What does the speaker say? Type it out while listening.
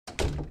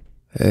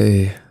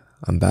Hey,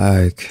 I'm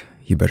back.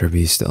 You better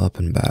be still up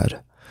in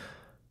bed.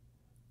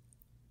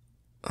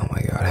 Oh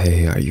my god,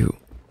 hey, are you.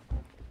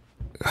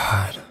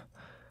 God,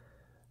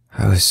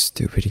 how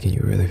stupid can you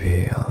really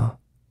be, huh?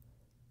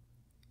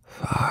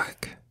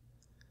 Fuck.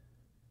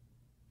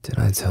 Did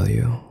I tell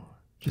you?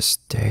 Just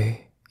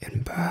stay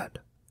in bed.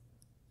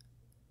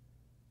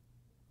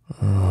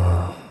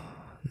 Oh,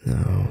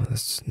 no,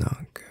 that's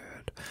not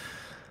good.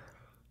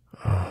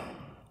 Oh,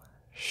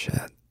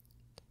 shit.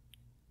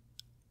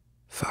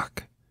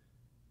 Fuck.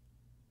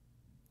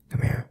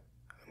 Come here.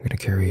 I'm gonna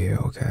carry you,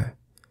 okay?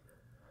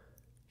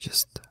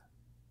 Just.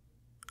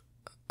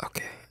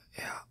 Okay,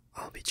 yeah,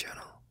 I'll be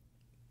gentle.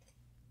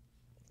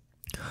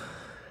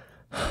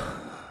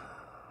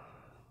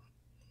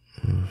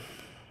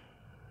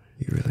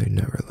 You really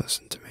never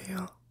listen to me,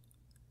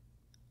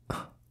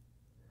 huh?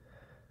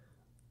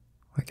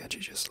 Why can't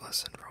you just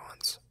listen for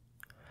once?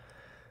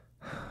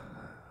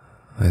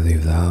 I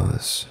leave the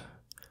house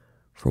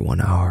for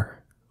 1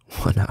 hour.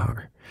 1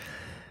 hour.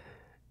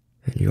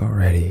 And you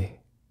already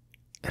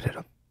ended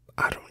up,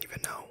 I don't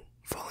even know,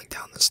 falling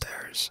down the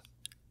stairs.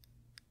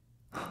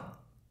 What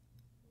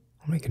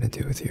am I gonna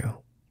do with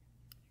you?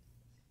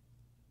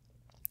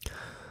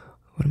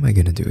 What am I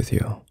gonna do with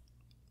you?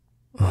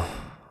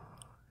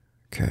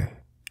 Okay.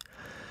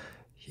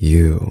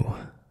 You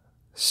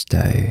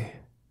stay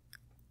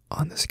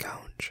on this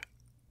couch.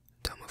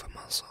 Don't move a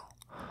muscle.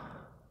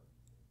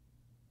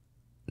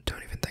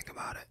 Don't even think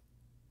about it.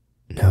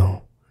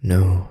 No,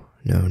 no,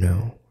 no,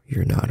 no.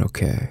 You're not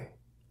okay.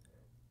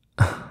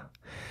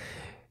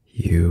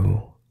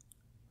 You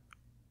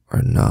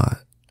are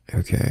not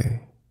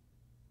okay.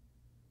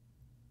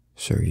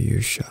 So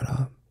you shut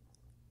up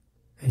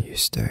and you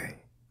stay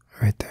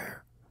right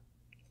there.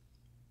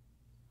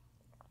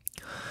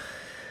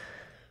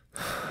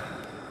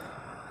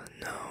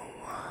 No,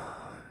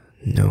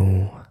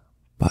 no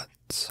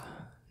buts,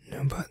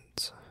 no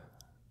buts.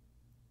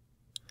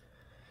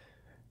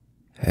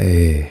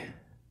 Hey,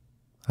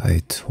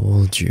 I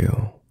told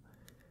you.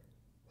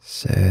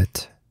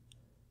 Sit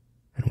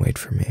and wait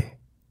for me.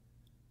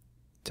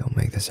 Don't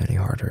make this any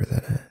harder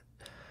than it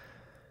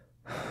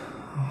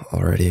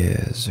already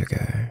is,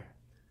 okay?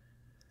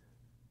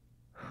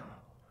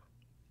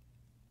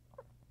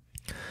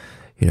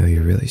 You know,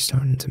 you're really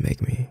starting to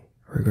make me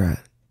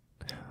regret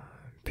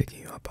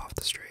picking you up off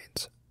the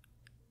streets.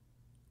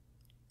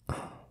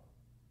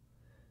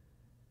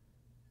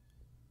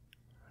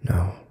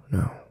 No,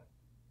 no,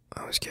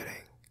 I was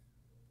kidding.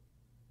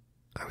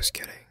 I was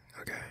kidding,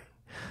 okay?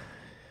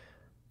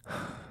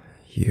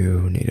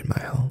 You needed my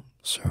help,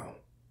 so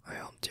I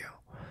helped you.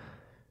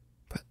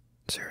 But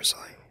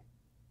seriously,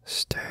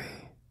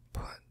 stay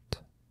put.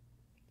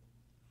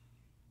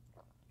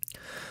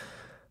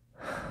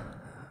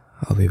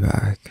 I'll be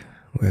back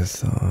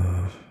with,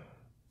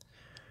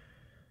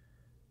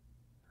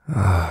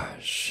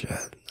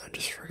 shit, I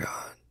just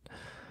forgot.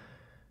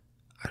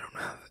 I don't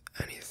have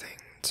anything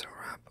to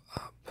wrap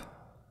up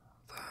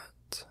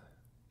that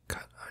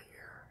cut on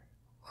your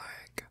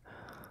leg.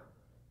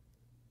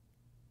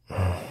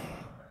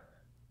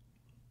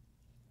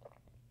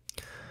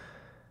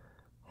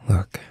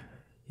 Look,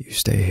 you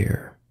stay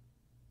here.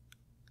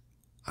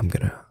 I'm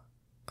gonna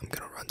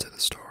run to the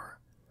store.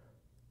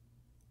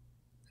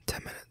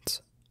 10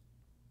 minutes.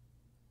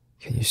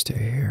 Can you stay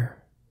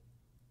here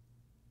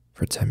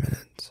for 10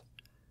 minutes?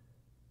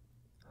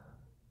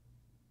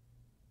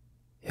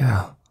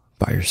 Yeah,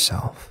 by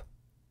yourself.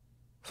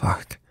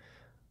 Fuck.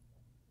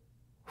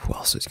 Who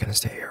else is gonna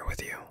stay here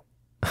with you?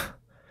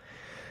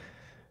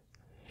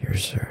 You're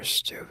so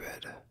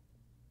stupid.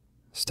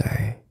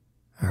 Stay.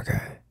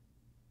 Okay.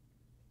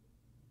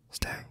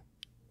 Stay.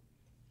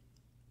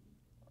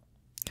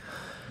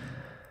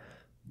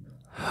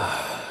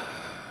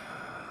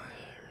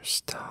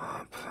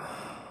 Stop.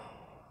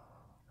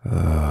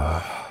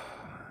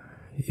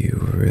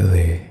 You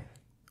really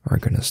are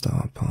gonna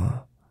stop,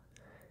 huh?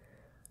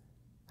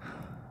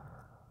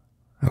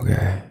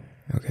 Okay,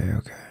 okay,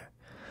 okay.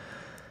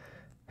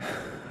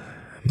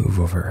 Move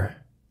over.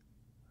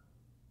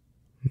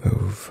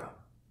 Move.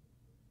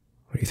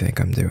 What do you think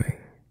I'm doing?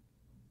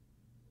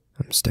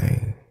 I'm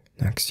staying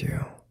next to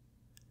you.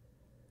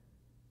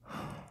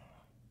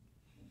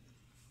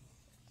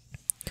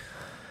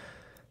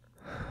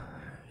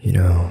 You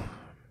know,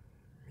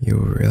 you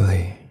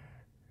really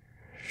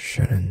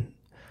shouldn't.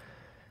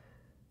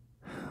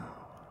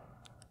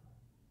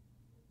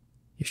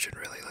 You should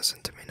really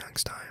listen to me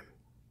next time.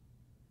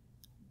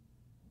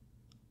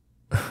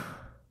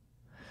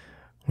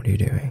 What are you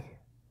doing?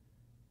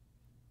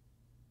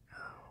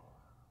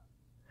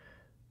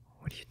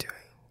 What are you doing?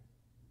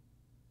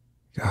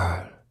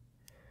 God,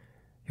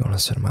 you want to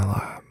sit in my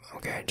lap?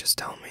 Okay, just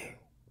tell me.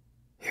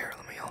 Here,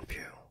 let me help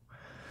you.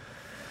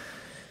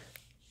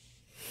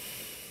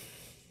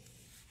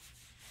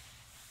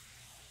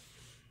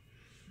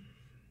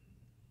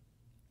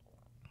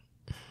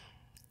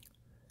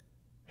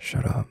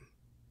 Shut up.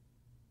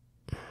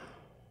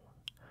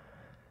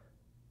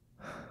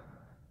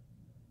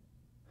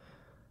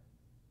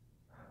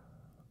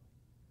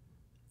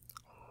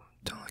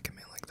 Don't look at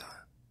me like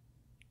that.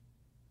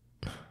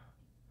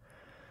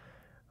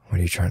 What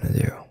are you trying to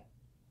do?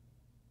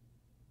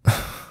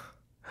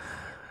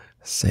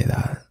 Say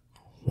that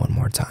one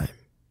more time.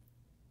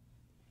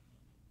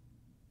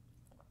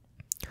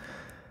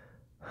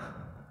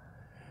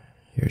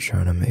 You're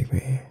trying to make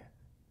me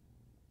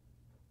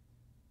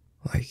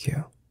like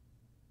you.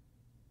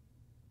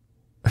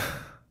 I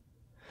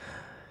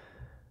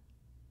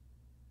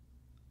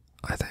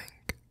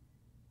think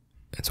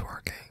it's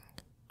working.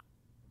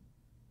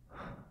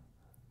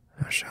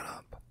 Now shut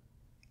up.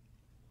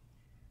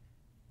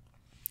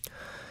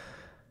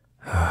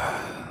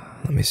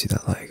 Let me see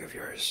that leg of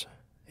yours.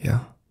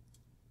 Yeah?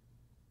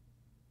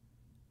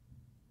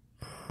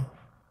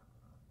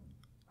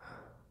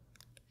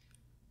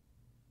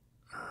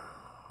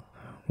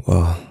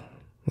 Well,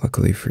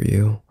 luckily for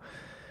you,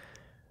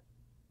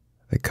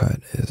 the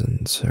cut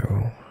isn't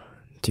so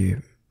deep,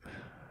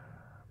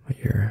 but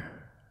your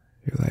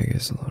leg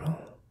is a little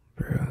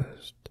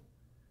bruised.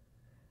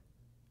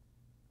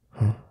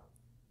 Huh?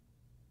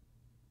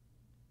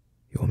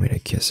 You want me to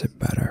kiss it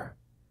better?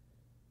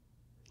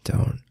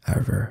 Don't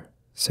ever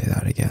say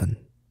that again.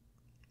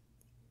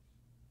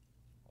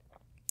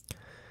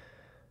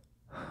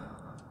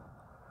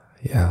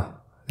 Yeah,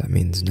 that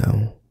means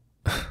no.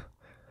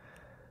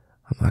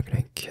 I'm not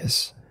gonna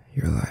kiss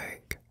your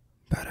leg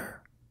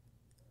better.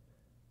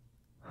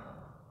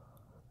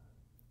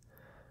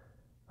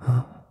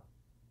 Huh?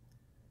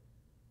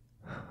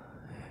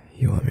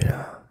 You want me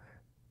to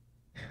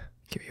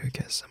give you a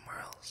kiss somewhere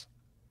else?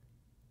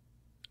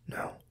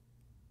 No.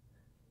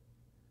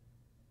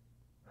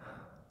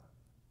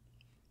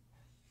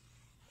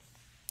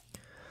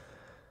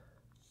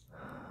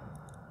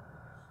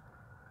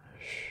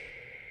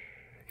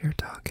 You're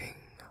talking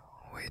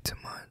way too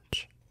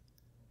much.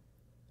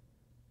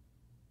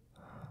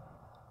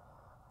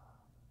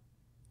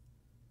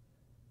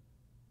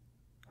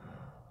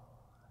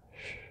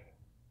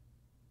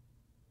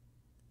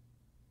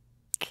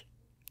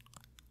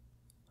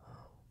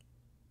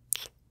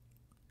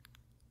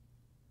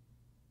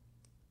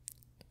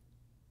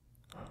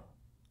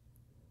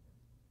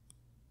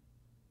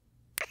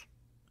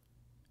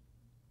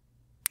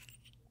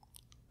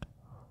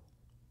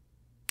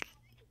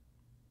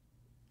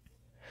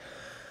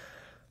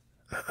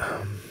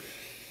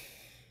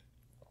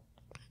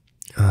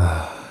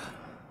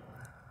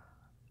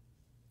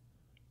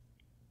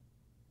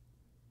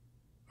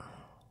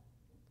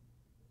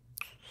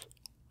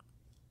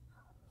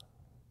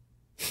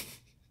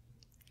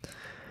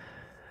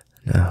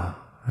 No,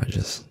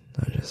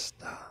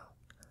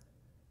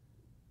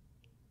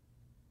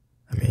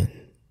 I mean,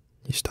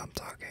 you stopped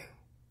talking.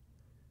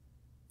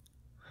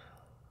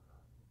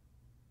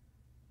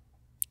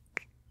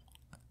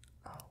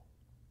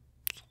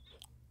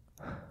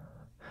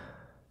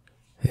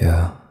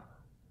 Yeah,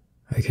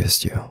 I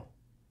kissed you.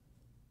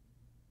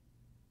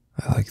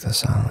 I like the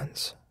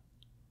silence,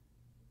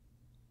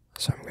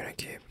 so I'm gonna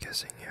keep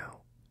kissing you.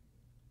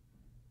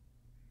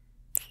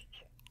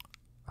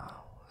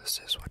 Oh, this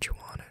is what you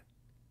wanted.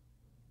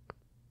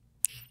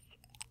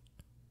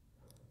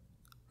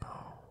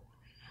 Oh.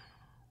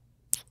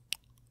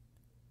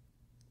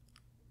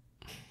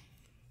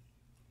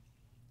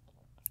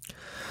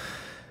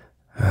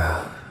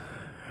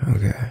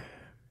 Okay,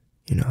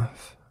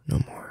 enough, no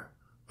more.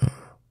 No.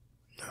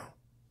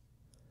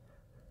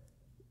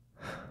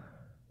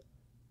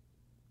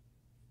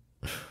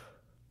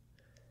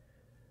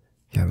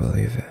 Can't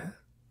believe it.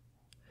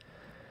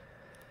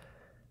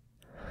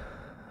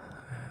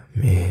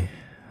 Me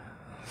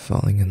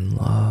falling in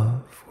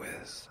love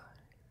with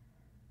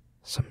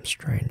some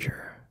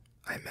stranger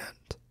I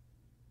met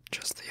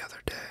just the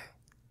other day.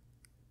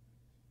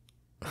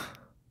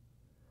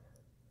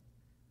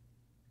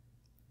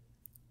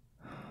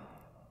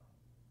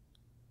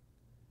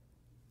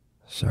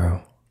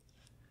 So,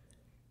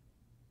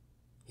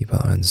 you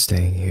plan on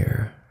staying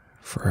here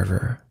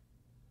forever?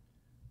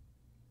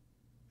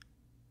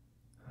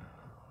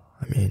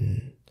 I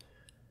mean,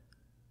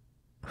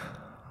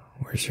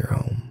 where's your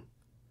home?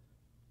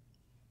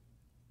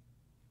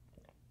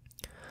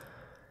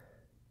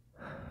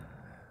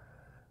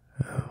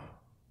 Oh,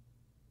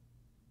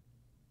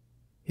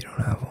 you don't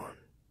have one.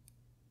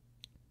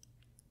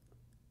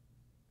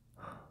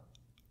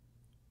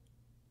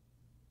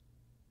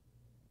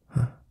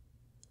 Huh?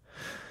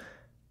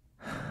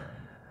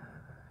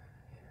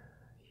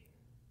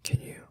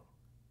 Can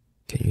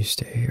you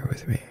stay here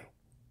with me?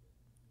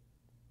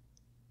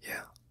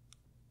 Yeah,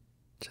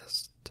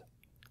 just,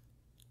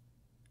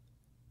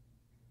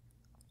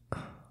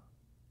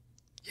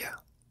 yeah.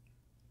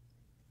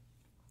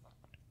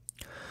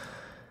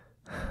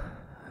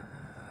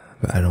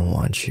 But I don't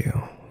want you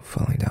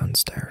falling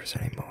downstairs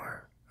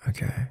anymore,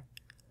 okay?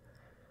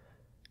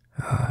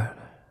 God,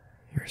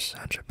 you're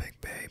such a big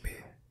baby.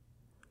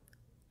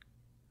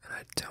 And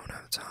I don't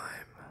have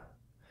time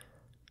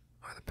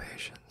or the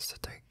patience to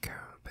take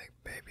care of big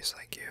babies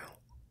like you.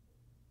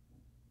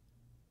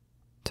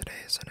 Today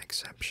is an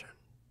exception.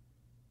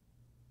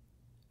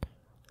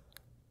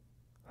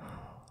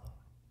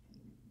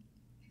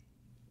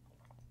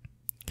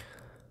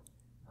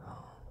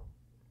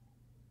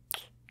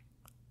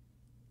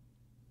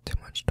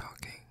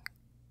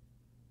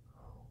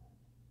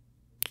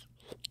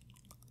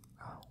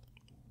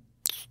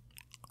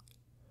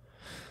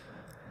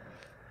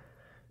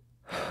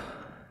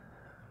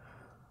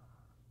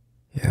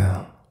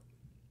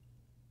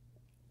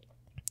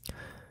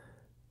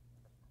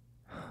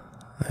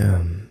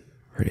 am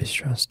pretty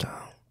stressed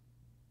out.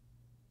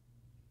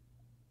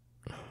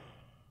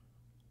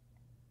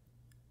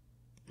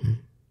 Hmm?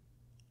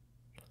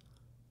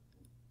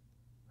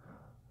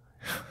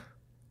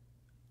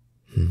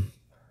 Hmm.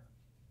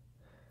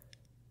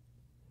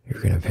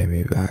 You're gonna pay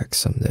me back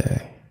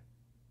someday.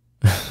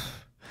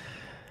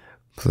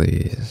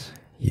 Please,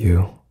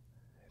 you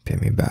pay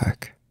me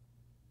back.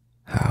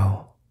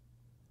 How?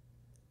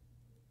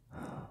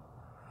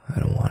 I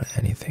don't want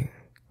anything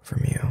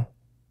from you.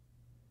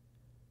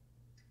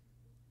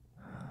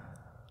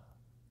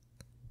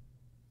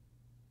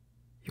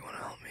 You want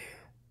to help me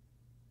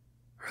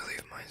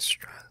relieve my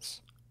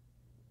stress?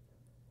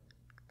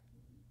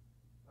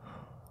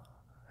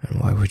 And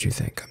why would you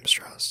think I'm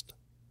stressed?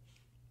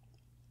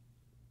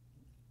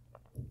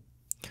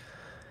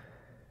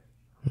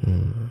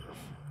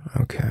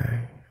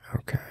 Okay.